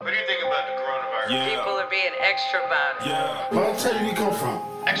People are being extra about it. Where I tell you we come from?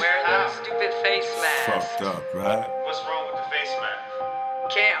 Wearing those stupid face masks. Fucked up, right? What's wrong with the face mask?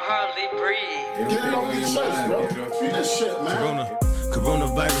 Can't hardly breathe. Get it off your chest, bro. Free this shit, man.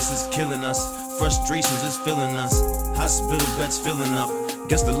 Coronavirus is killing us. Frustrations is filling us. Hospital beds filling up.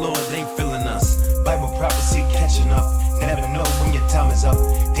 Guess the Lord ain't filling us. Bible prophecy catching up. Never know when your time is up.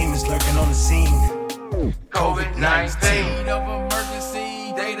 Demons lurking on the scene. COVID-19. State of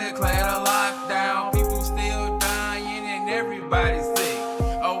emergency, they declare a lockdown. People still dying and everybody's sick.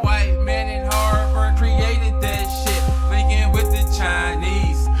 A white man in Harvard created that shit, linking with the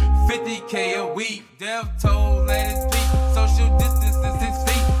Chinese. 50K a week, death toll at his feet. Social distance is 6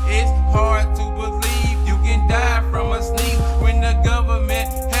 feet. It's hard to believe you can die from a sneeze when the government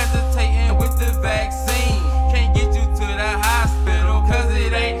hesitating with the vaccine. Can't get you to the hospital cause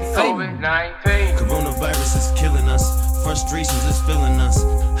it ain't safe. COVID-19. Coronavirus is killing us. Frustrations is filling us.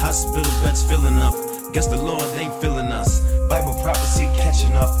 Hospital beds filling up. Guess the Lord ain't filling us. Bible prophecy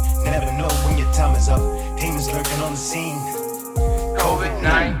catching up. Never know when your time is up. Demons lurking on the scene.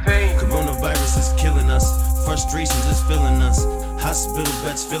 COVID-19. Coronavirus is killing us. Frustrations is filling us. Hospital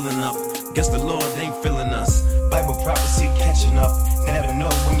beds filling up. Guess the Lord ain't filling us. Bible prophecy catching up. Never know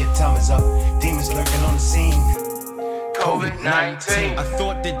when your time is up. Demons lurking on the scene. COVID-19. I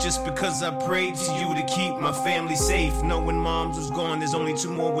thought that just because I prayed to you to keep my family safe, knowing moms was gone, there's only 2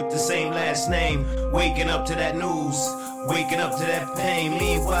 more with the same last name. Waking up to that news, waking up to that pain.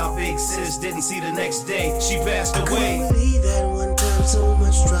 Meanwhile, big sis didn't see the next day. She passed away. I couldn't believe that one time, so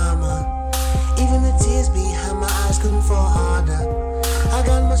much drama. Even the tears behind my eyes couldn't fall harder. I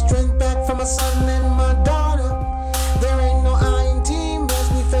got my strength back from my son and my daughter. There ain't no I in team as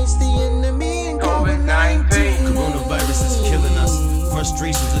we face the enemy and COVID-19. Coronavirus is killing us.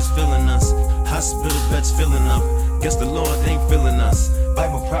 Frustrations is filling us. Hospital beds filling up. Guess the Lord ain't filling us.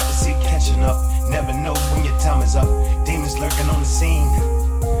 Bible prophecy catching up. Never know when your time is up. Demons lurking on the scene.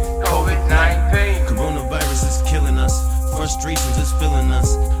 COVID-19. Coronavirus is killing us. Frustrations is filling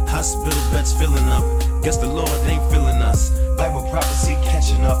us. Hospital beds filling up. Guess the Lord ain't filling us. Bible prophecy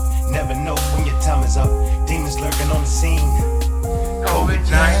catching up. Never know when your time is up. Demons lurking on the scene.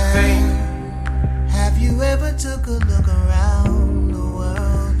 COVID-19. Have you ever took a look around the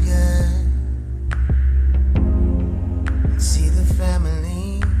world, yeah? And see the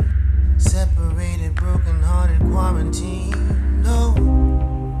family separated, broken-hearted, quarantined. No.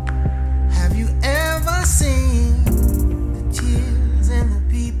 Have you ever seen the tears in the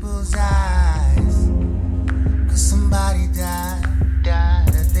people's eyes? Cause somebody died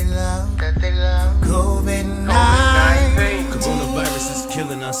that they love. COVID-19. Coronavirus is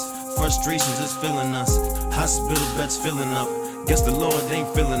killing us. Frustrations is filling us. Hospital beds filling up. Guess the Lord ain't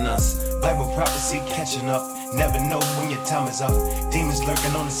filling us. Bible prophecy catching up. Never know when your time is up. Demons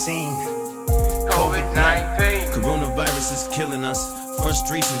lurking on the scene. COVID-19. Coronavirus is killing us.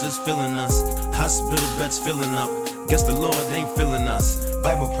 Frustrations is filling us. Hospital beds filling up. Guess the Lord ain't filling us.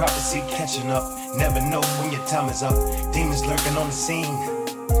 Bible prophecy catching up. Never know when your time is up. Demons lurking on the scene.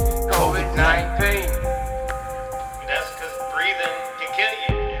 COVID-19. That's because breathing can kill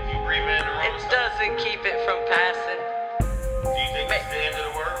you if you breathe in the wrong It stuff. doesn't keep it from passing. Do you think it's the end of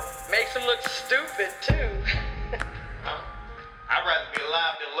the world? Makes them look stupid too. Huh? I'd rather be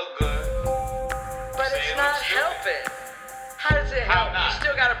alive than look good. But Say it's it not looks stupid. helping. How does it How help? not? You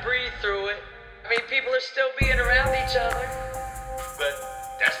still gotta breathe through it. I mean, people are still being around each other. But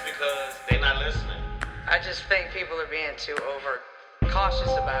that's because they're not listening. I just think people are being too over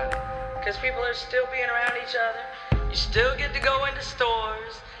cautious about it. Because people are still being around each other. You still get to go into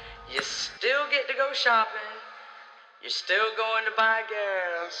stores. You still get to go shopping. You're still going to buy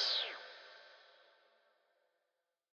gas.